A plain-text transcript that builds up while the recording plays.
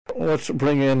Let's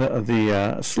bring in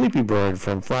the sleepy bird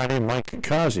from Friday, Mike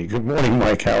Cozzi. Good morning,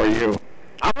 Mike. How are you?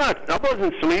 I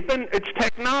wasn't sleeping. It's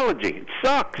technology. It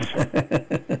sucks.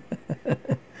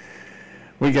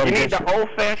 You need the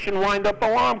old-fashioned wind-up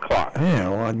alarm clock. Yeah,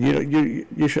 well, you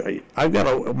should. I've got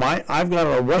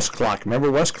a West clock. Remember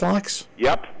West clocks?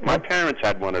 Yep, my parents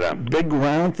had one of them. Big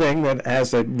round thing that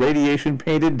has a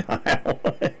radiation-painted dial.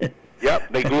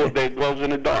 Yep, they glows in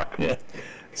the dark. Yeah,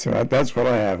 so that's what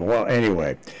I have. Well,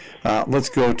 anyway, let's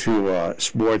go to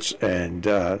sports, and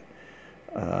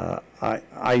I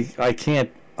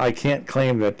can't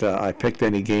claim that I picked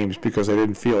any games because I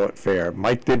didn't feel it fair.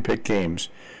 Mike did pick games.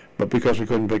 But because we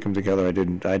couldn't pick them together, I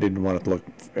didn't want it to look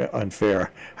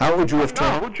unfair. How would you have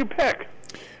turned? Who'd you pick?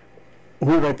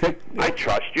 Who did I pick? I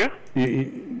trust you.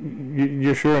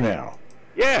 You're sure now?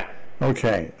 Yeah.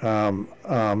 Okay.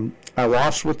 I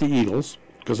lost with the Eagles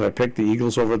because I picked the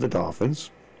Eagles over the Dolphins.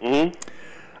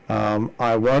 Mm-hmm.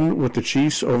 I won with the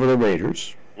Chiefs over the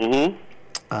Raiders. Mm-hmm.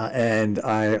 And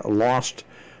I lost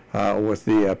with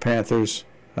the Panthers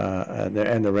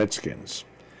and the Redskins.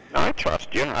 I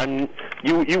trust you.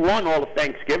 You won all the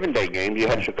Thanksgiving Day games. You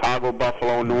had Chicago,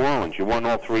 Buffalo, and New Orleans. You won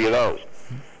all three of those.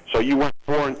 So you went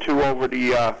 4-2 over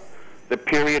the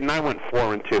period, and I went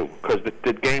 4-2 because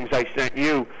the games I sent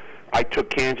you, I took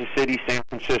Kansas City, San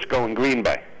Francisco, and Green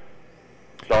Bay.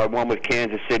 So I won with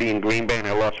Kansas City and Green Bay, and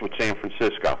I lost with San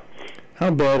Francisco.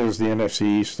 How bad is the NFC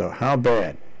East, though? How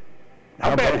bad?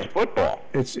 How bad is football?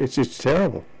 It's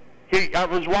terrible. I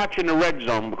was watching the Red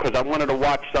Zone because I wanted to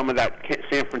watch some of that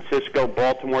San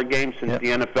Francisco-Baltimore game since the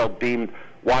NFL deemed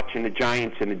watching the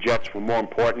Giants and the Jets were more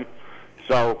important.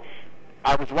 So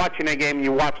I was watching that game, and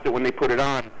you watched it when they put it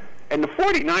on, and the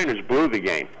 49ers blew the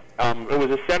game. It was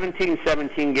a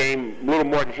 17-17 game, a little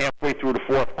more than halfway through the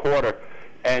fourth quarter,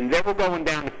 and they were going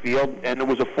down the field, and it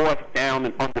was a fourth down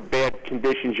and under bad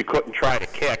conditions. You couldn't try to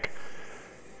kick.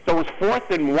 So it was 4th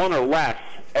and 1 or less,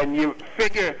 and you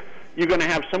figure you're going to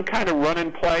have some kind of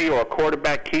run-and play or a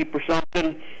quarterback keep or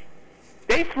something.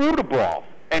 They threw the ball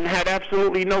and had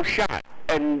absolutely no shot.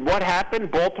 And what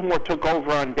happened? Baltimore took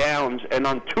over on downs, and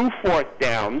on 2 4th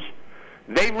downs,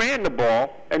 they ran the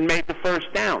ball and made the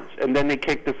first downs, and then they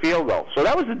kicked the field goal. So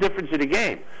that was the difference of the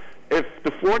game. If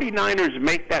the 49ers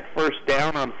make that first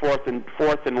down on 4th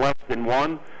and less than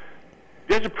 1,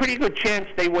 there's a pretty good chance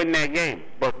they win that game.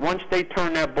 But once they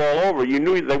turn that ball over, you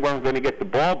knew they weren't going to get the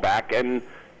ball back, and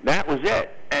that was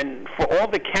it. And for all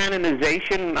the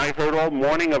canonization I heard all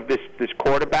morning of this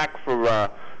quarterback for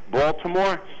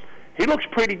Baltimore, he looks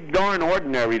pretty darn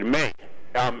ordinary to me.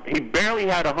 He barely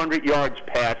had 100 yards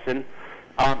passing.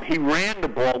 He ran the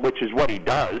ball, which is what he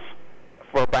does,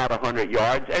 for about 100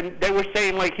 yards. And they were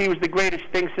saying like he was the greatest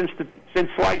thing since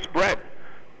sliced bread.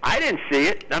 I didn't see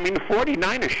it. I mean, the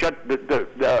 49ers shut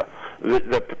the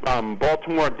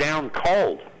Baltimore down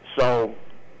cold. So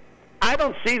I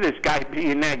don't see this guy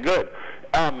being that good.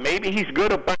 Maybe he's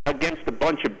good against a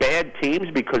bunch of bad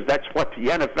teams because that's what the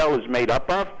NFL is made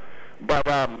up of. But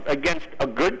against a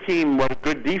good team with a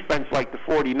good defense like the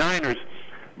 49ers,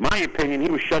 my opinion, he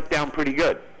was shut down pretty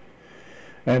good.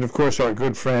 And, of course, our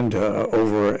good friend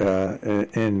over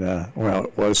well,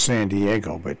 it was San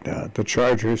Diego, but the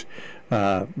Chargers,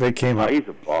 they came up. He's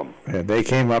a bum. They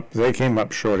came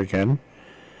up short again.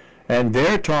 And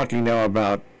they're talking now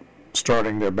about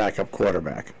starting their backup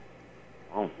quarterback.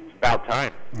 Oh, it's about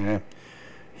time. Yeah,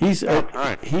 he's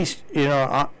you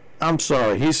know, I'm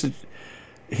sorry, he's a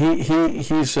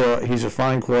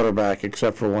fine quarterback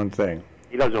except for one thing.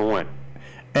 He doesn't win.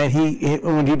 And he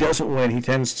when he doesn't win, he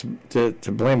tends to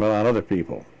blame it on other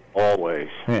people. Always.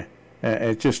 Yeah,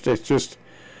 it's just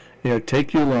you know,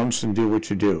 take your lumps and do what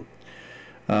you do.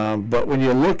 But when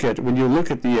you look at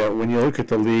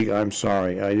the league, I'm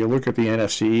sorry, you look at the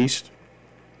NFC East.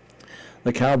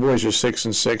 The Cowboys are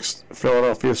 6-6.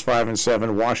 Philadelphia's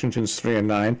 5-7. Washington's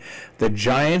 3-9. The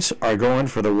Giants are going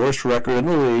for the worst record in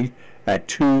the league at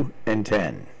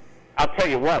 2-10. I'll tell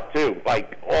you what, too.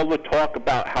 Like all the talk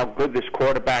about how good this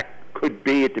quarterback could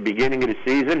be at the beginning of the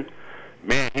season,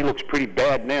 man, he looks pretty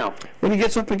bad now. When he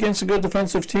gets up against a good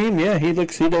defensive team, yeah, a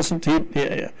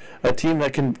team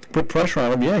that can put pressure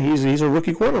on him. Yeah, he's a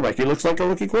rookie quarterback. He looks like a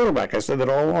rookie quarterback. I said that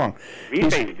all along. Green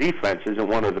Bay's defense isn't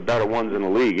one of the better ones in the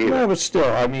league either. No, but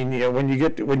still, I mean, you know, when you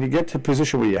get to a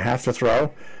position where you have to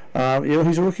throw, you know,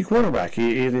 he's a rookie quarterback.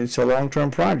 It's a long-term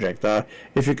project.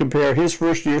 If you compare his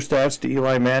first-year stats to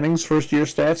Eli Manning's first-year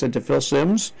stats and to Phil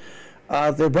Simms,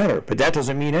 they're better. But that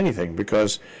doesn't mean anything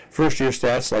because first-year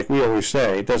stats, like we always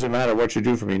say, it doesn't matter what you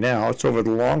do for me now. It's over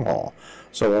the long haul.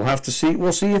 So we'll have to see.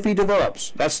 We'll see if he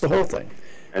develops. That's the whole thing.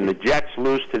 and the Jets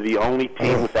lose to the only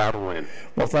team without a win.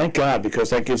 Well, thank God,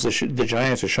 because that gives the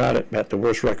Giants a shot at the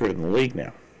worst record in the league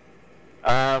now.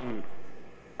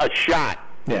 A shot.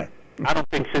 Yeah. I don't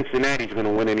think Cincinnati's going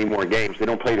to win any more games. They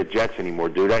don't play the Jets anymore,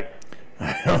 do they?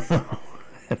 I don't know.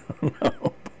 I don't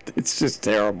know. It's just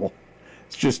terrible.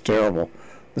 It's just terrible.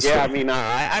 Yeah, I mean,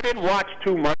 I didn't watch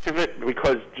too much of it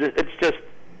because it's just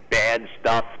bad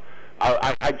stuff.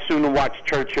 I'd sooner watch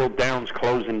Churchill Downs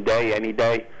closing day any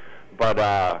day. But,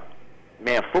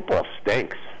 man, football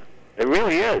stinks. It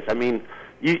really is. I mean,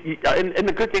 and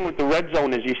the good thing with the red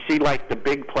zone is you see, like, the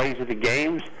big plays of the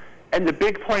games, and the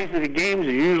big plays of the games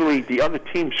are usually the other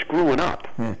team screwing up.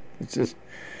 It's just,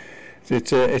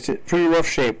 it's a pretty rough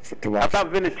shape to watch. How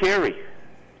about Vinatieri?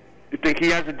 You think he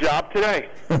has a job today?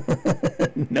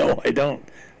 No, I don't.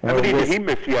 How many did he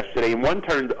miss yesterday?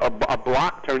 And a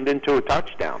block turned into a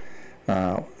touchdown.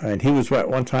 And he was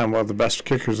one time one of the best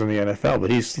kickers in the NFL. But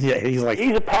he's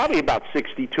probably about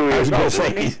 62 years old. I was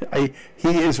going to say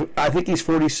he is. I think he's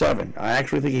 47. I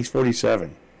actually think he's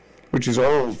 47, which is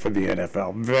old for the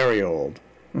NFL. Very old.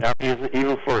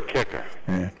 Even for a kicker.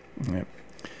 Yeah.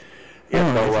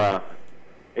 So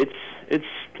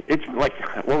it's like,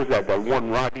 what was that one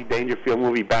Rodney Dangerfield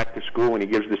movie, Back to School, when he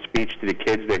gives the speech to the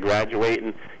kids, they're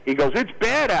graduating. He goes, "It's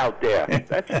bad out there."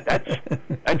 That's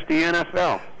the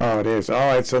NFL. Oh, it is.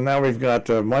 All right, so now we've got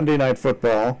Monday Night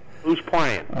Football. Who's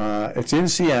playing? It's in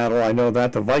Seattle. I know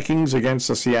that. The Vikings against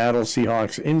the Seattle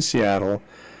Seahawks in Seattle.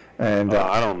 And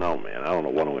I don't know, man. I don't know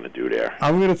what I'm going to do there.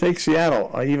 I'm going to take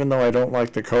Seattle, even though I don't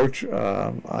like the coach.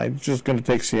 I'm just going to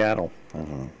take Seattle.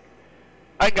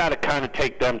 I got to kind of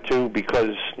take them, too,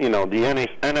 because, the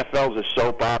NFL's a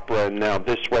soap opera, and now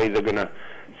this way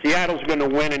Seattle's going to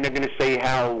win, and they're going to say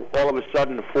how all of a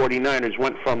sudden the 49ers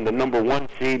went from the number 1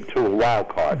 seed to a wild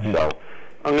card. Mm-hmm. So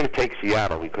I'm going to take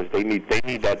Seattle because they need that.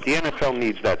 The NFL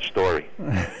needs that story.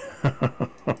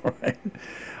 All right.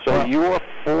 So you're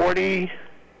 40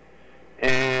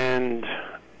 and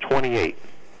 28,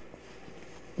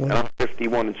 and I'm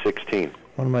 51 and 16.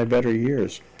 One of my better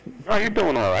years. Oh, you're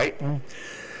doing all right.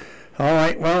 All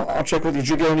right. Well, I'll check with you. Did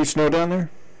you get any snow down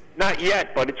there? Not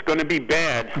yet, but it's going to be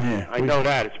bad. Yeah, I know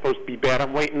that. It's supposed to be bad.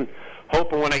 I'm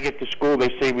hoping when I get to school they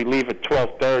say we leave at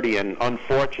 12:30, and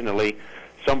unfortunately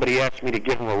somebody asked me to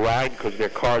give them a ride because their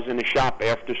car's in the shop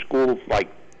after school, like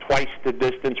twice the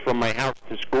distance from my house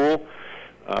to school.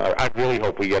 I really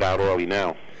hope we get out early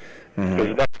now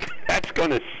because that's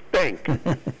going to stink.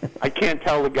 I can't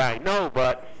tell the guy, no,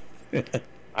 but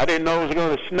I didn't know it was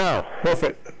going to snow. Hoof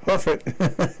it. That's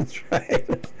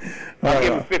right. I'll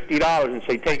give him $50 and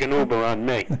say, take an Uber on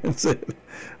me. That's it.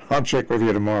 I'll check with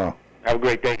you tomorrow. Have a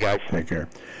great day, guys. Take care.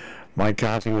 Mike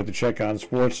Cozzi with the Check on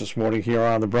Sports this morning here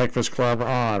on the Breakfast Club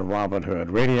on Robin Hood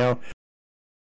Radio.